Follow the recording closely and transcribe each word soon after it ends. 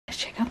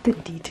out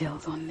the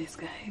details on this,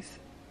 guys.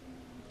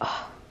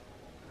 Oh,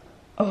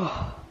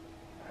 oh,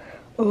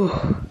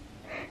 oh.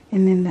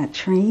 And then that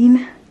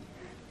train.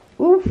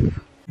 Oof.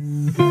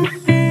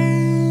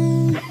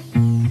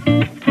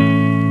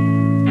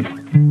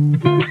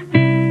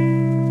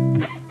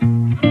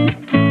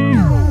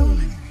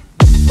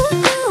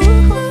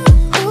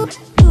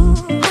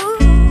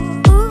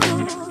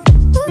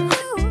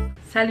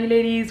 Salut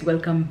ladies,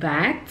 welcome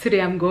back. Today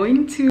I'm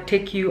going to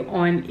take you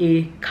on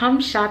a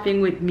come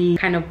shopping with me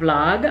kind of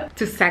vlog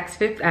to Saks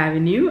Fifth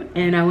Avenue,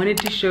 and I wanted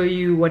to show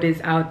you what is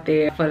out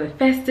there for the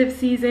festive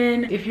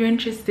season. If you're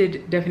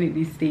interested,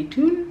 definitely stay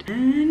tuned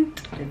and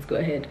let's go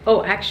ahead.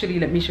 Oh, actually,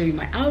 let me show you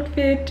my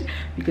outfit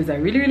because I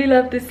really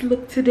love this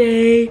look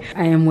today.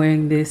 I am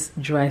wearing this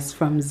dress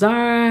from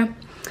Zara.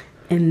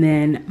 And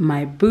then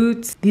my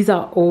boots, these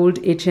are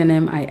old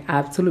H&M. I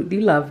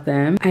absolutely love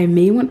them. I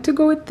may want to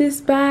go with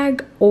this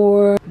bag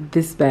or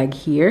this bag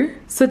here.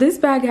 So this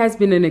bag has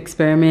been an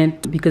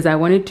experiment because I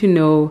wanted to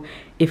know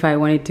if I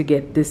wanted to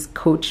get this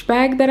Coach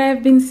bag that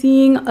I've been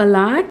seeing a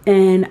lot.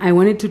 And I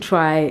wanted to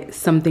try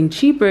something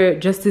cheaper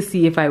just to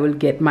see if I will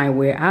get my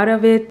wear out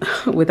of it.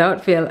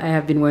 Without fail, I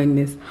have been wearing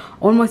this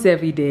almost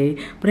every day,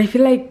 but I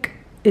feel like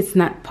it's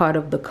not part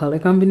of the color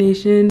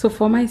combination. So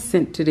for my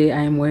scent today,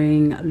 I am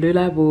wearing Le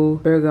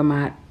Labo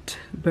Bergamot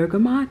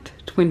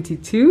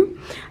 22.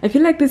 I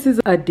feel like this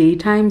is a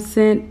daytime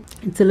scent.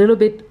 It's a little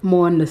bit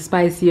more on the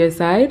spicier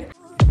side.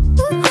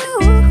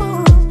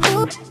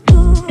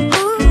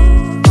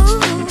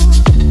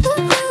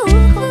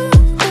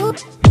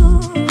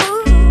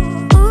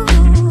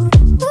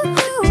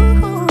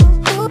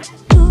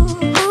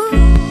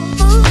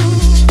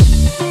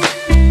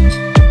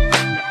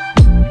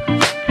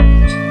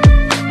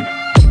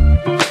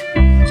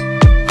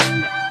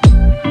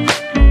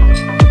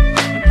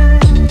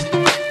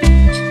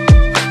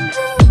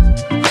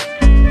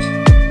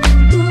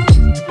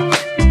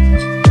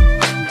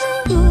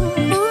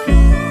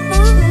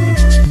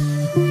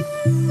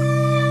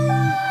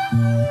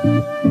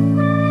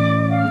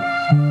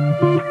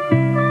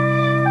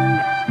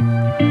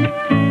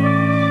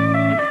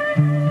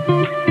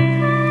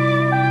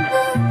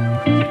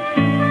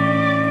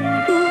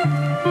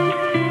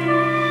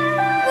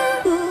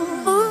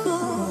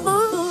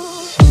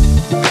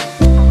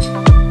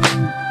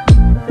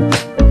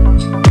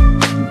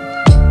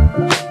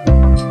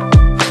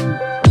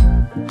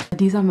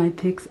 These are my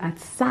picks at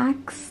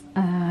Saks.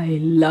 I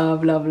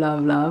love.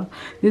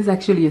 This is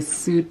actually a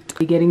suit.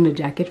 They're getting the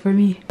jacket for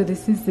me. So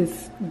this is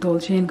this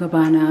Dolce &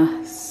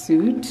 Gabana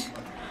suit.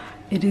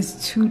 It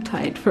is too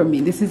tight for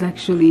me. This is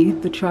actually,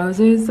 the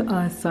trousers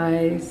are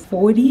size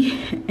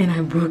 40 and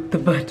I broke the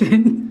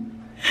button.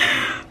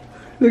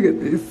 Look at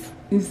this.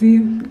 You see,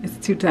 it's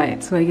too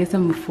tight. So I guess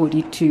I'm a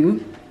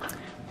 42,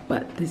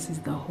 but this is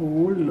the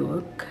whole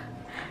look.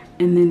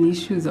 And then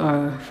these shoes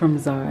are from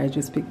Zara. I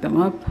just picked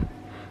them up.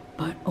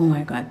 But oh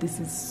my god, this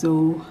is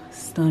so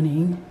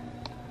stunning.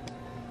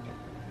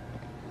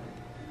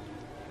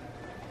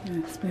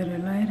 That's better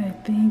light, I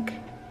think.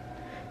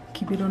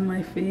 Keep it on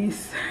my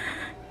face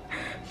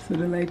so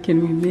the light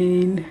can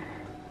remain.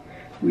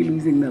 We're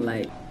losing the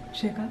light.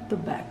 Check out the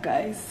back,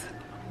 guys.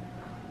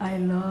 I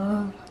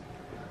love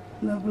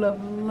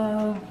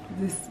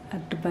this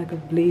at the back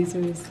of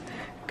blazers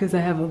because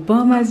I have a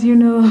bum, as you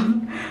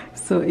know,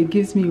 so it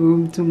gives me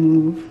room to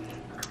move.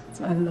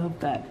 So I love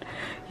that.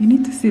 You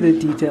need to see the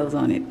details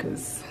on it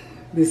because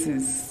this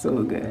is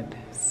so good,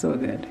 so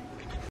good.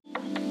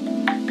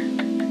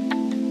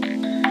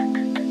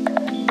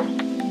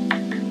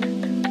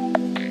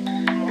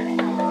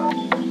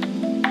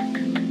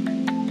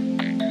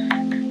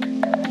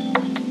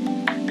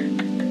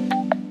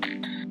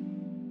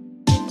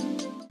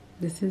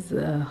 This is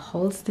a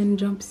Halston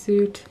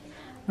jumpsuit.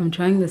 I'm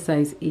trying the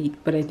size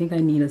 8, but I think I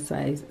need a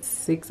size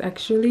 6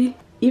 actually.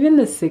 Even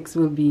the 6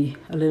 will be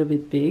a little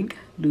bit big,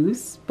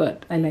 loose,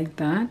 but I like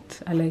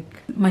that. I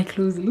like my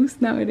clothes loose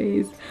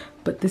nowadays.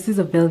 But this is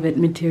a velvet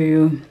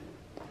material.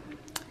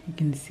 You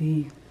can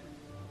see,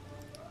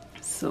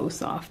 so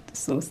soft,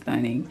 so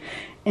stunning.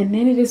 And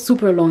then it is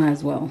super long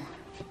as well.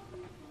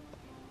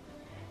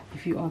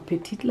 If you are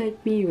petite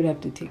like me, you would have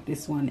to take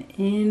this one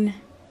in.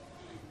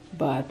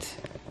 But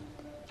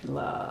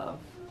love,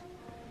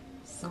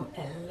 so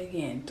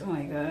elegant. Oh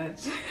my god.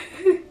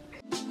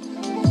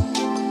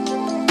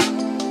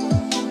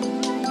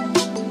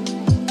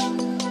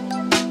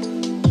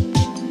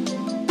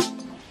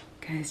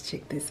 Guys,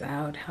 check this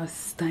out. How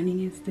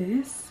stunning is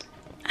this?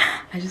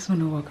 I just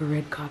want to walk a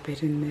red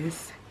carpet in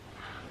this.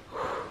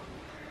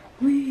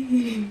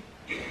 Wee.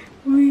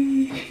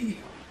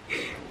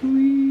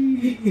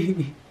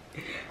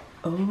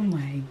 Oh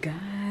my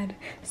god.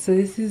 So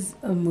this is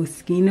a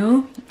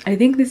Moschino. I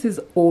think this is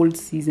old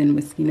season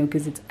Moschino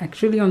because it's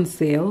actually on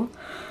sale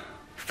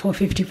for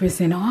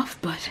 50% off.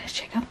 But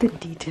check out the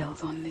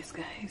details on this,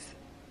 guys.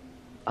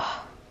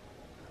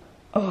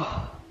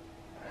 Oh.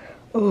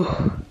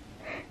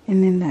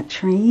 And then that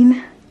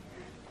train.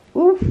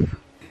 Oof.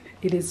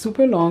 It is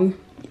super long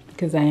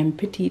because I am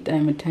petite. I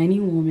am a tiny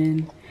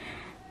woman.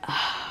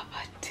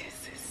 But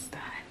this is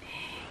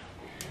stunning.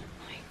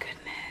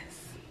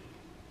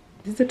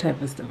 This is the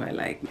type of stuff I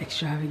like.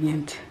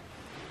 Extravagant,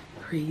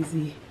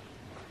 crazy,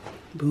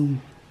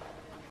 boom.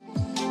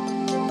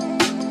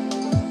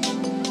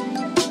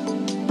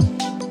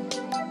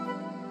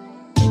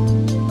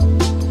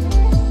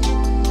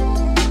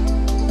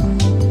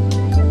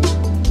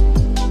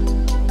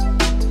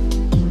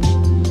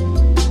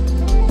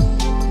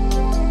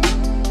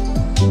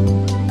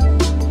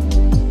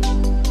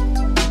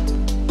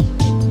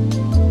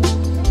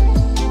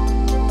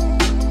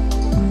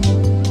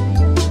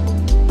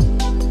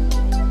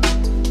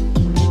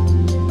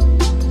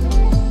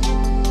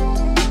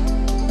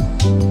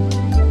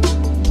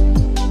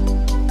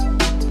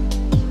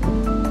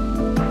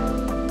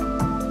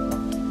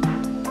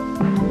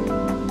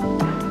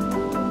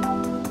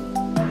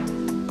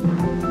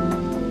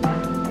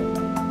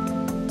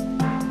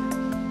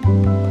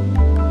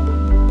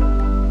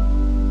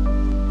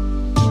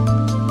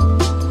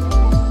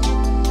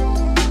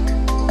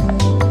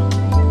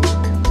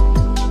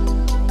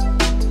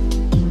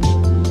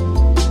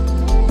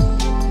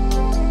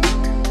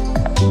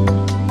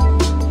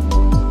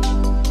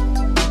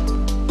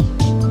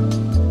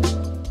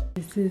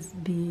 This is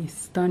the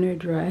Stunner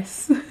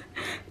dress.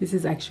 This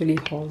is actually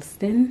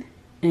Halston,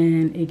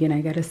 and again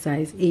I got a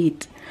size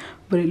 8,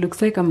 but it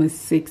looks like I'm a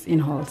 6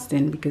 in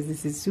Halston because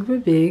this is super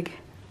big.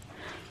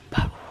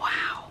 But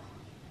wow,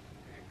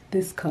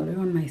 this color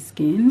on my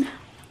skin,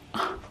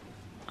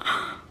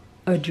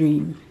 a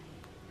dream,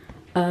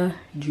 a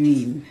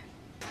dream.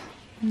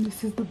 And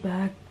this is the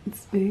back.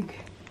 It's big,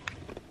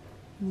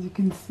 as you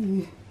can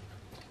see,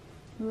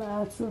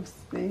 lots of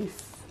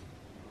space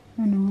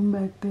and room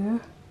back there.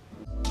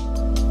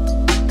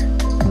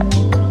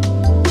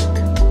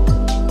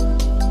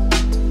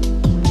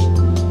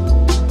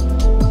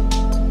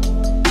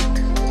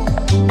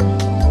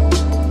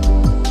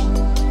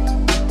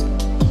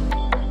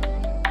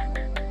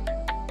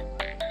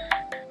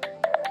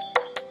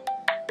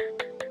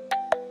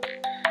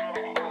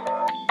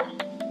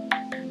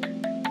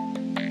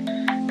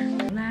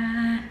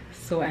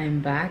 So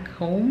I'm back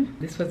home.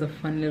 This was a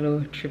fun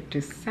little trip to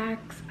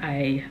Saks.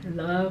 I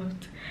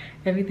loved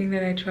everything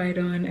that I tried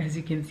on. As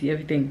you can see,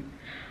 everything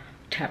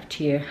top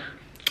tier.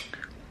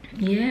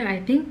 Yeah, I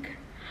think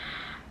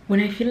when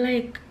I feel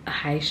like a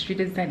high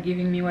street is not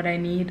giving me what I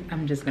need,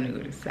 I'm just gonna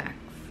go to Saks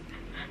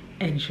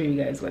and show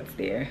you guys what's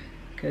there.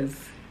 Because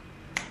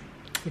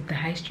if the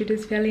high street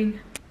is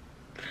failing,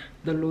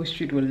 the low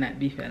street will not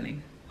be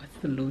failing. What's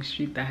the low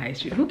street, the high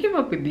street? Who came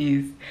up with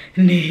these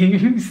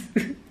names?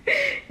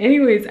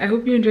 Anyways, I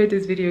hope you enjoyed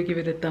this video. Give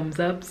it a thumbs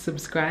up,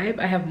 subscribe.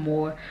 I have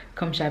more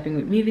come shopping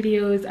with me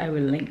videos. I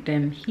will link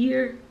them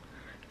here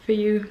for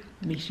you.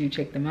 Make sure you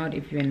check them out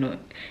if you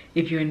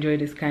enjoy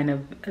this kind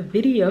of a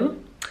video.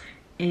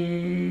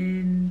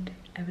 And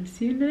I will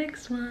see you in the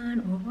next one.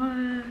 Au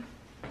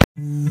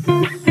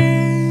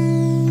revoir.